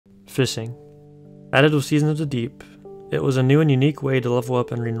Fishing. Added with Seasons of the Deep, it was a new and unique way to level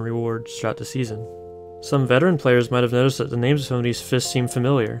up and earn rewards throughout the season. Some veteran players might have noticed that the names of some of these fish seem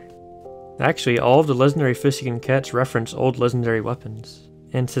familiar. Actually, all of the legendary fish you can catch reference old legendary weapons,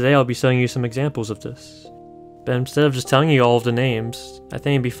 and today I'll be showing you some examples of this. But instead of just telling you all of the names, I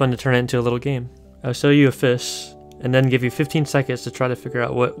think it'd be fun to turn it into a little game. I'll show you a fish, and then give you 15 seconds to try to figure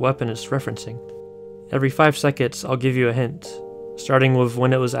out what weapon it's referencing. Every 5 seconds, I'll give you a hint, starting with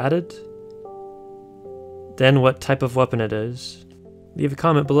when it was added, then what type of weapon it is. Leave a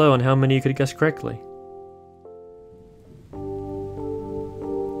comment below on how many you could guess correctly.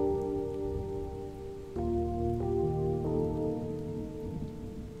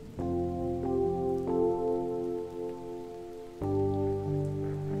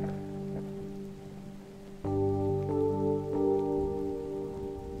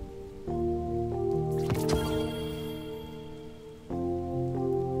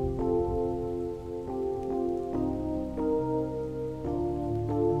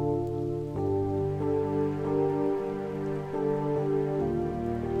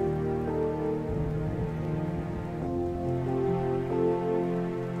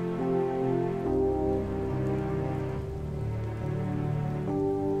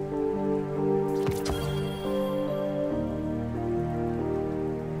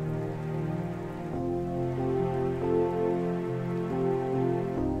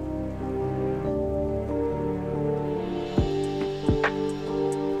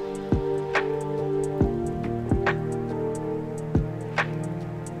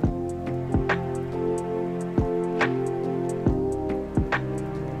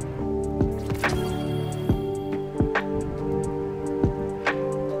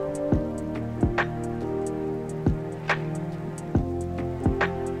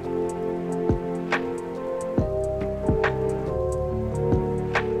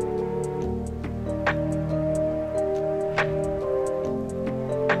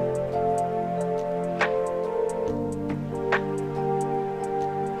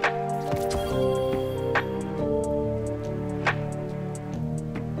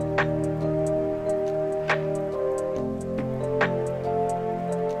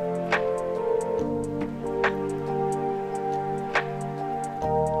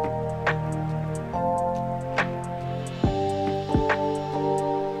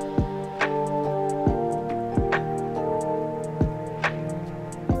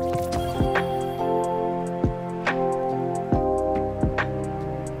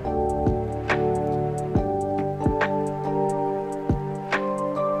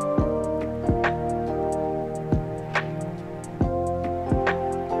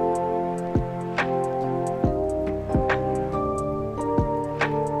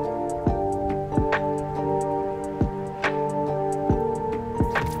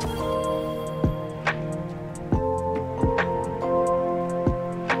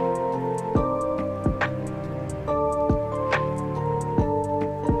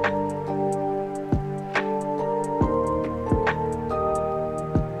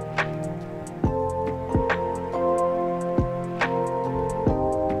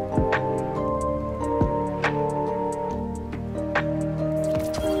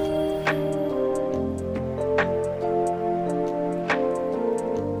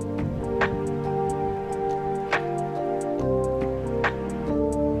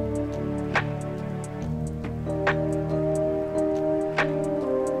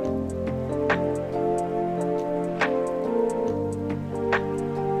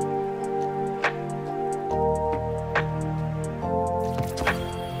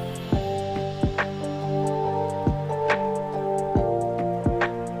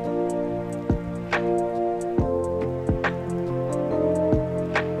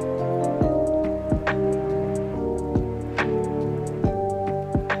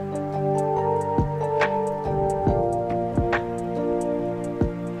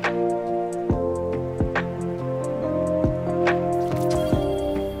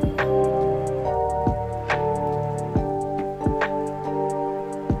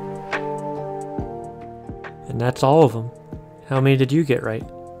 And that's all of them. How many did you get right?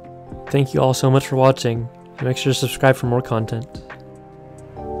 Thank you all so much for watching, and make sure to subscribe for more content.